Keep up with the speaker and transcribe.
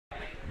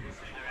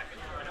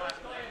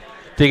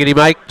Diggity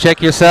Mike,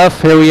 check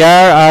yourself. Here we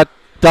are at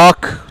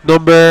dock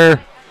number.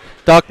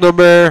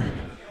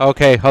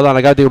 Okay, hold on.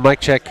 I gotta do a mic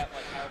check.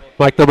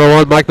 Mic number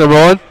one. Mic number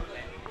one.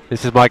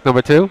 This is mic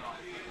number two.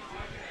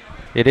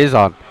 It is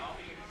on.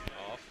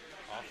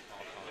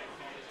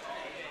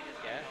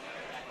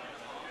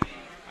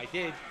 I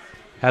did.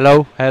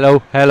 Hello,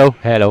 hello, hello,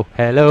 hello,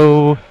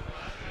 hello.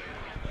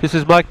 This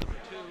is mic.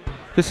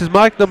 This is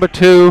mic number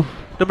two.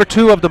 Number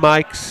two of the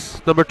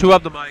mics. Number two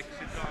of the mics.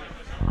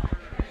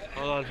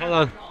 Hold on, hold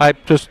on. I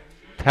just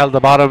held the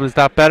bottom. Is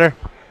that better?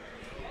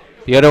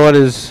 The other one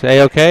is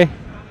A-okay?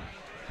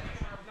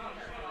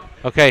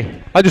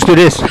 Okay, I'll just do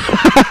this.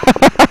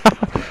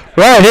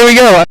 Right, here we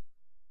go.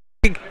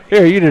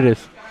 Here, you do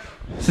this.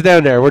 Sit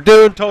down there. We're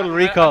doing Total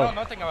Recall. I know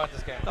nothing about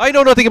this game. I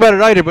know nothing about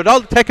it either, but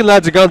all the Tekken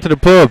lads have gone to the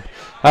pub,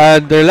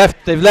 and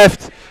they've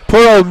left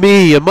poor old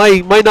me, and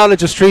my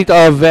knowledge of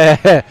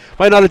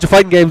my knowledge of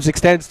fighting games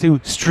extends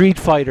to Street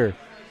Fighter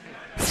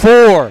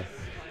 4.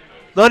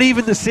 Not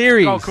even the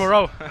series. Go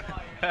Kuro.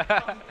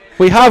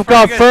 We have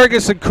got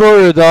Fergus and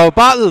Kuro though.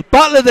 Battle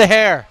of the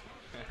hair.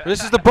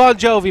 This is the Bon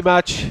Jovi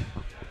match.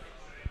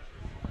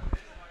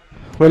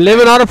 We're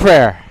living on a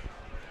prayer.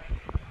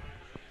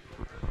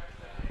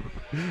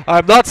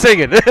 I'm not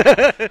singing.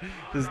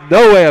 There's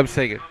no way I'm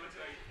singing.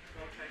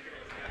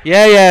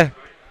 Yeah.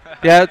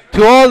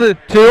 To all the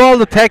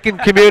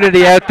Tekken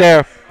community out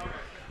there,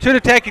 to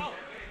the Tekken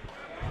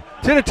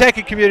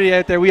community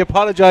out there, we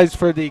apologize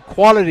for the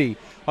quality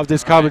of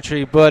this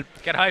commentary, but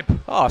get hype.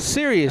 Oh,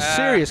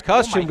 serious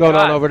costume going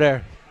on over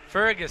there.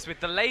 Fergus with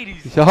the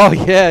ladies. Oh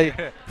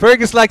yeah,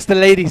 Fergus likes the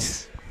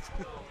ladies.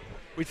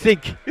 We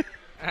think.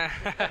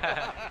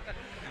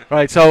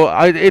 Right, so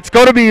it's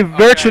going to be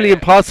virtually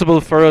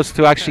impossible for us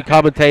to actually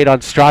commentate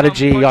on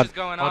strategy, on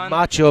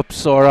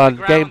matchups, or on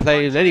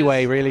gameplay in any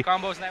way, really.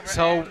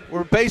 So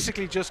we're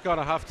basically just going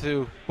to have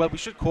to. Well, we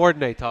should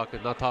coordinate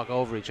talking, not talk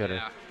over each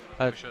other.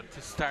 Yeah,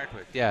 to start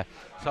with, yeah.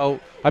 So,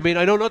 I mean,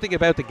 I know nothing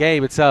about the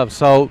game itself.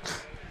 So,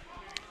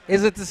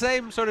 is it the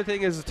same sort of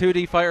thing as a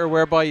 2D fighter,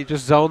 whereby you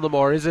just zone them,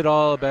 or is it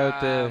all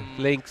about the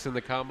links and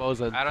the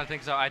combos? And I don't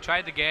think so. I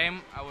tried the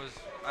game.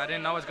 I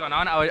didn't know what's going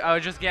on. I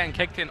was just getting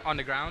kicked in on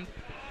the ground.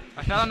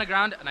 I fell on the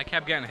ground and I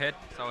kept getting hit.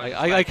 So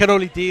I can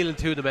only deal in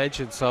 2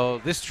 dimensions. So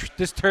this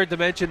third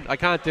dimension, I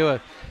can't do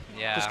it.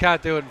 Yeah. Just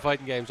can't do it in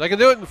fighting games. I can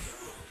do it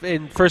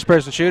in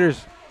first-person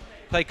shooters.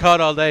 Play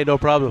COD all day, no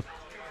problem.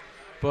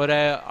 But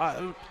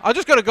I'm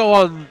just gonna go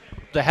on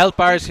the health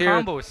bars here.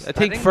 Combos. I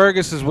think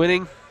Fergus is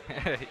winning.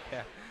 Yeah.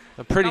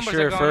 I'm pretty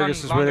sure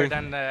Fergus is winning.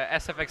 Than the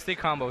SFXT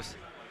combos.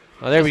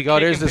 Oh, there we go.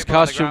 There's this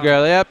costume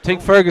girl. Yep. I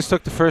think Fergus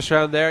took the first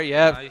round there.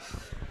 Yep. Nice.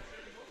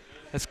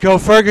 Let's go,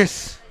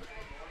 Fergus.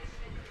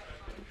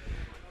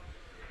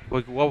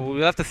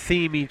 We'll have to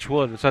theme each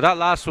one. So that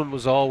last one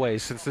was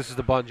always, since this is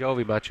the Bon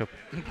Jovi matchup.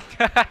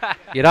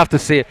 You'd have to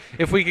see it.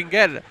 If we can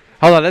get it.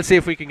 Hold on, let's see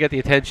if we can get the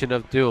attention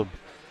of Doom.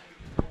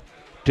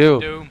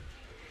 Doom.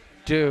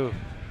 No.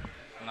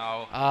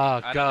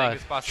 Oh, God.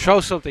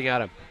 Throw something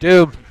at him.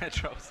 Doom.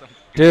 Throw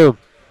something.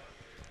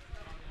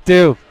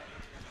 Doom.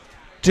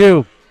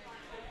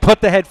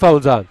 Put the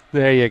headphones on.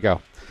 There you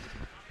go.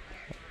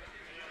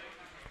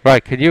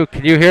 Right, can you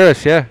hear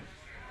us, yeah?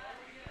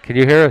 Can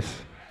you hear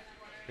us?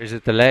 There's a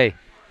delay.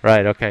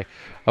 Right, okay.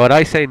 When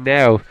I say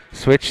now,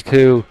 switch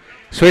to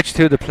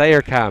the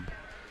player cam.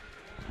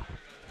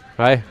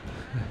 Right?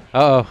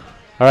 Uh-oh.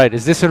 Alright,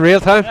 is this in real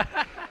time?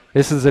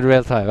 This is in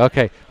real time.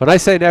 Okay. When I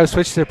say now,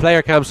 switch to the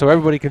player cam so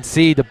everybody can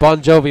see the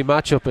Bon Jovi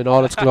matchup in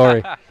all its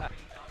glory.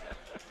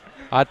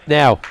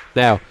 Now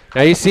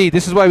you see,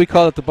 this is why we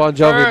call it the Bon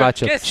Jovi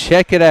matchup.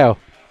 Check it out.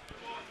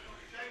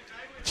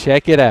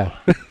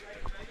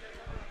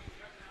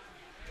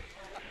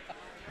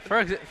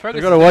 Fergus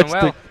is doing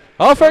well.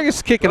 Fergus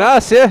is kicking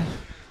ass, yeah.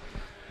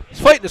 He's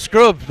fighting the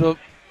scrub.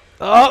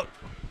 Oh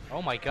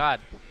my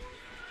God.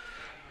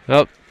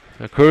 Oh,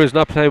 Kuro's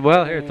not playing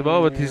well here at the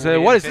moment. He's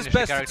what is this,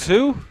 best of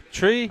 2?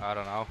 3? I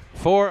don't know.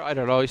 4? I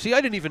don't know. You see, I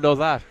didn't even know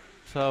that.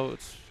 So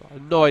I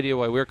have no idea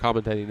why we're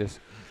commentating this.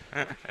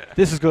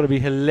 This is going to be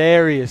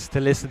hilarious to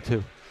listen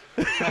to.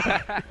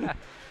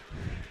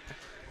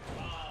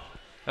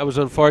 That was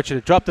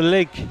unfortunate. Drop the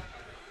link.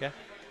 Yeah.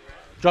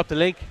 Drop the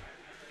link.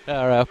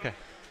 All right. Okay.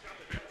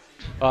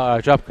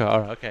 Drop.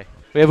 All right. Okay.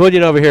 We have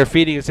Onion over here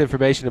feeding us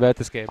information about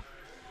this game.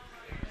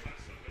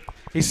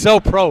 He's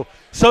so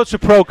such a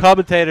pro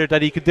commentator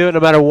that he can do it no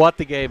matter what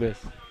the game is.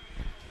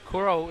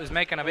 Kuro is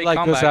making a big like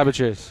comeback. Us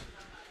amateurs.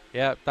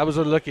 Yeah, that was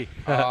unlucky.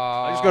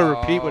 I'm just going to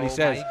repeat what he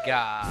says. My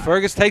God.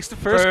 Fergus takes the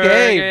first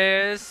game.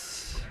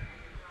 Fergus.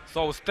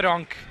 So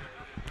strong.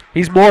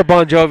 He's more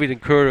Bon Jovi than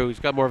Kuro. He's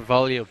got more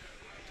volume.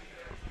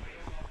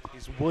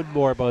 He's one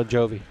more Bon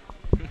Jovi.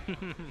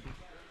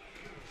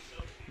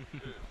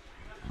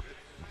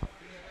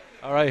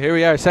 All right, here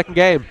we are, second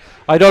game.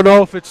 I don't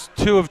know if it's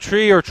 2 of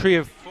 3 or 3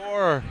 of 4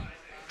 or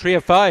 3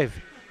 of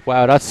 5.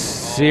 Wow, that's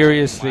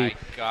seriously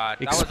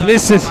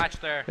explicit.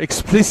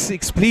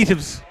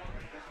 Expletives.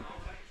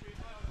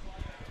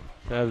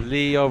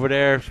 Lee over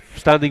there,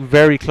 standing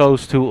very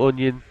close to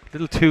Onion. A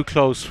little too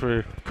close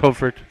for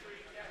comfort.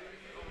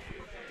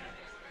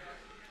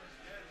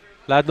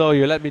 Lad, no,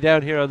 you're letting me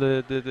down here on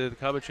the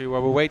commentary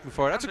where we're waiting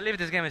for it. I believe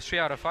this game is 3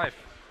 out of 5.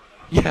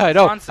 Yeah, I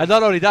know. Nonsense. And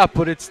not only that,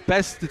 but it's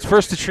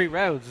first to 3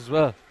 rounds as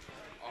well.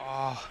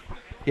 Oh.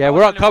 Yeah,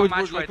 we're on only one comment.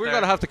 match right We're there.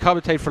 gonna have to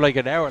commentate for like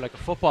an hour, like a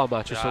football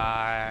match or something.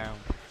 Damn.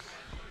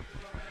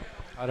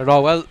 I don't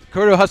know. Well,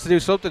 Kuro has to do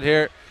something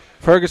here.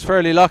 Fergus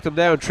fairly locked him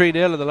down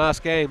 3-0 in the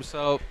last game,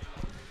 so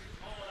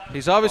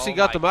he's obviously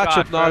got the my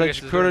matchup God,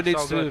 knowledge. Fergus is Kuro doing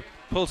needs so to good.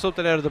 pull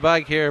something out of the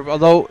bag here,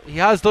 although he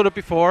has done it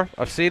before.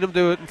 I've seen him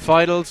do it in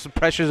finals. Some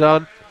pressure's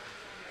on.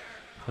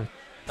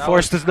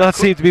 Force does not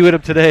seem to be with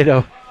him today,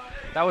 though.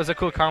 That was a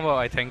cool combo,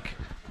 I think.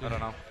 I don't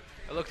know.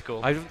 It looked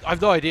cool.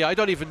 I've no idea. I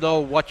don't even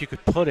know what you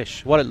could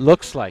punish, what it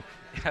looks like.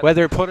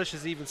 Whether punish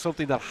is even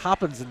something that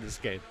happens in this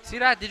game. See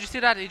that? Did you see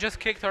that? He just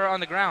kicked her on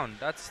the ground.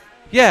 That's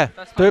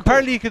Apparently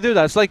cool. you can do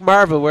that. It's like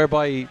Marvel,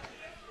 whereby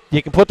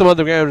you can put them on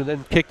the ground and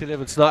then kick the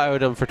living snot out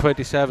of them for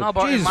 27. No,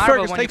 but Jesus, in Marvel,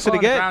 Fergus when you takes put it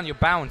on the again. ground, you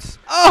bounce.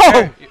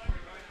 Oh!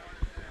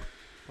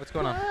 What's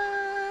going on?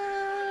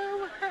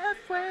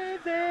 Halfway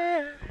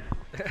there.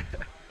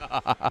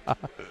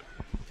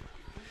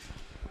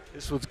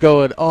 This one's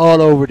going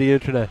all over the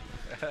internet.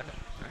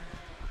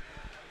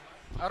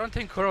 I don't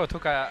think Kuro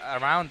took a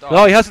round.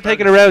 No, he hasn't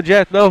taken a round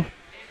yet. No,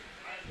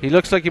 he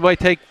looks like he might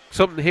take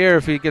something here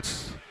if he can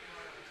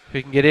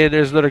get in.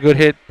 There's another good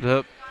hit.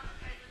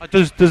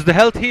 Does the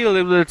health heal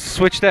when it's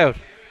switched out?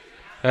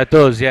 That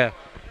does, yeah.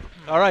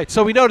 All right,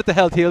 so we know that the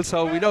health heals.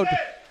 So we know.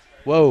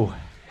 Whoa!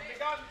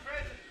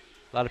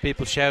 A lot of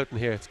people shouting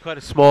here. It's quite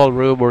a small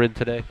room we're in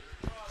today.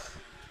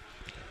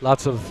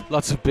 Lots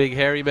of big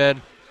hairy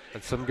men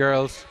and some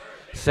girls.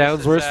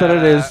 Sounds worse than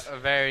it is.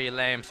 Very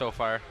lame so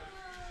far.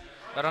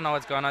 I don't know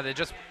what's going on. They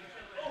just.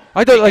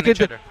 I don't like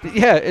each it. other.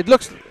 Yeah, it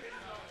looks.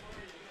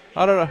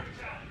 I don't know.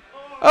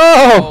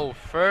 Oh!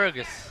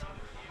 Fergus.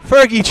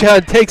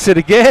 Fergie-chan takes it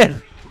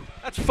again.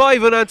 That's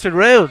 5 unanswered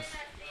rounds.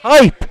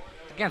 Hype.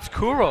 Against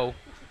Kuro.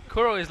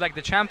 Kuro is like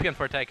the champion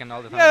for Tekken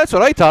all the time. Yeah, that's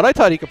what I thought. I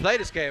thought he could play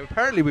this game.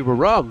 Apparently, we were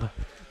wrong.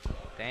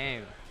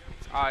 Damn.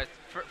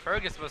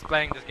 Fergus was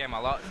playing this game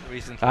a lot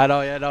recently. I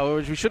know. Yeah, no,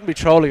 we shouldn't be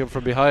trolling him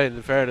from behind.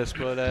 In fairness,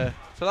 but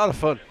it's a lot of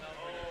fun.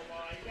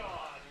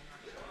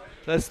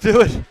 Let's do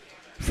it.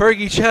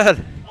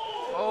 Fergie-chan.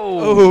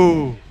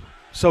 Oh,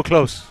 so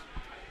close.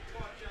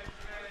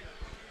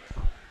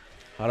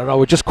 I don't know,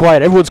 we're just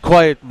quiet. Everyone's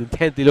quiet and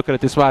intently looking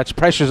at this match.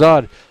 Pressure's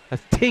on. I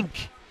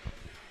think.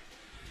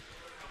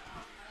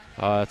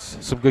 Oh, it's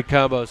some good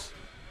combos.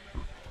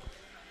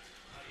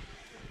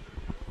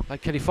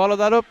 Like, can he follow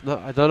that up? No,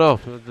 I don't know.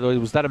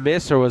 Was that a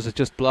miss or was it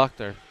just blocked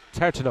there? It's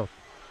hard to know.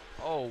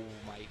 Oh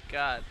my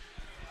God.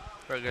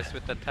 Fergus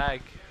with the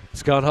tag.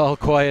 It's gone all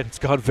quiet. It's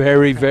gone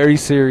very, very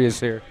serious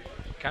here.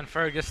 Can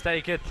Fergus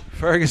take it?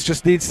 Fergus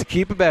just needs to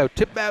keep him out.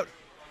 Tip him out.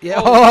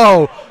 Yeah.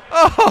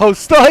 Oh,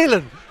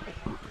 styling.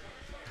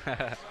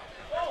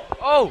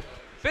 Oh,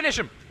 finish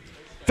him.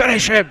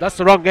 Finish him. That's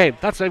the wrong game.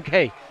 That's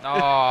MK.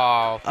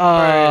 No.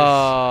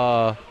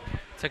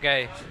 It's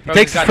okay. He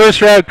takes his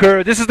first round,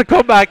 Kuro. This is the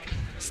comeback.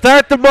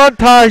 Start the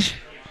montage.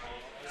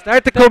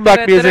 Start the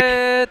comeback music.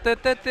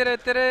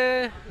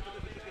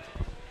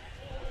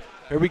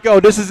 Here we go.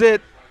 This is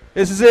it.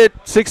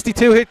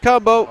 62 hit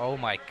combo. Oh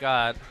my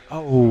God.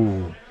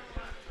 Oh.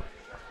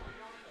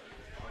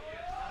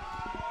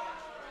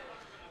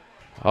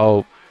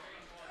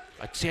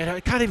 I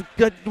can't even.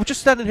 We're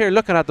just standing here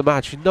looking at the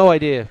match. No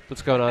idea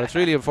what's going on. It's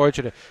really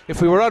unfortunate. If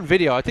we were on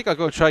video, I think I'll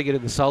go try and get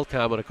in the salt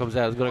cam when it comes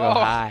out. I'm going to go,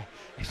 hi.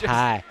 He just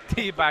Hi.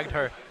 teabagged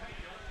her.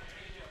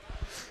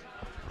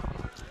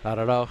 I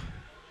don't know.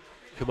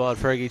 Come on,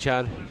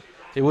 Fergie-chan.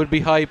 It would be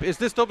hype. Is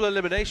this double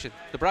elimination?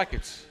 The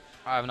brackets?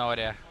 I have no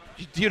idea.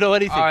 Do you know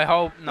anything? I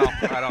hope. No,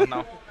 I don't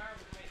know.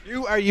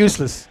 You are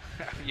useless.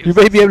 You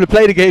may be able to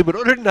play the game, but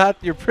other than that,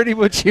 you're pretty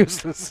much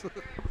useless.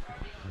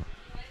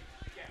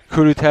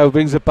 Kurutau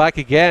brings it back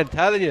again.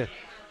 Telling you,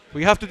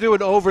 we have to do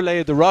an overlay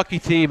of the Rocky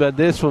team and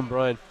this one,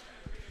 Brian.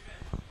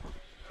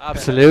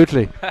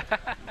 Absolutely.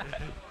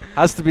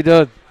 Has to be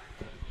done.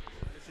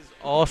 This is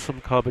awesome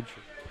commentary.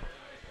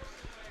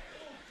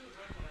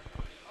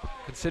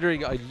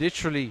 Considering I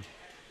literally...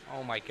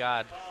 Oh my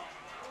God.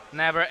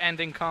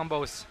 Never-ending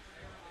combos.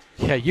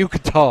 Yeah, you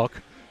can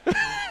talk.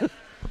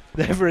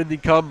 Never-ending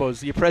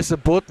combos. You press a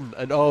button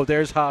and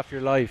there's half your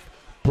life.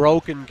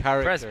 Broken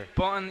character. Press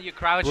button, you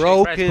crouch, you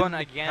Broken press button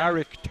again.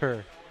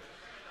 character.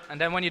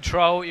 And then when you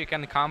throw, you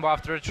can combo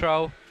after a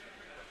throw.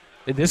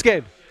 In this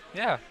game?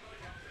 Yeah.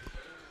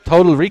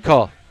 Total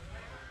recall.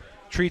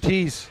 3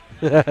 Ts.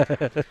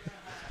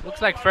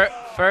 Looks like Fergus.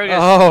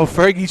 Oh,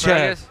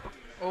 Fergie-chan. Fergus.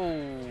 Oh.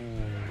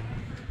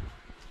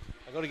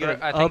 I'm gonna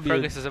get I think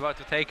Fergus is about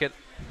to take it.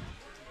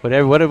 When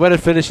it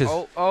finishes.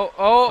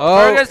 Oh,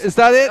 Fergus. Is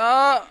that it?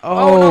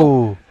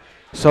 No.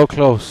 So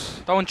close.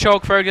 Don't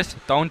choke, Fergus.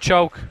 Don't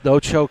choke. No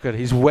choking.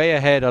 He's way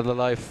ahead on the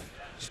life.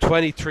 There's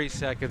 23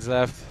 seconds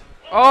left.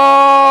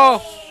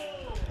 Oh!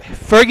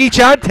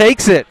 Fergie-chan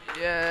takes it.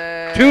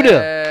 Yeah.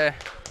 2-0.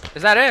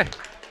 Is that it?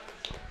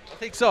 I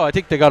think so. I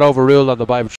think they got overruled on the Bible.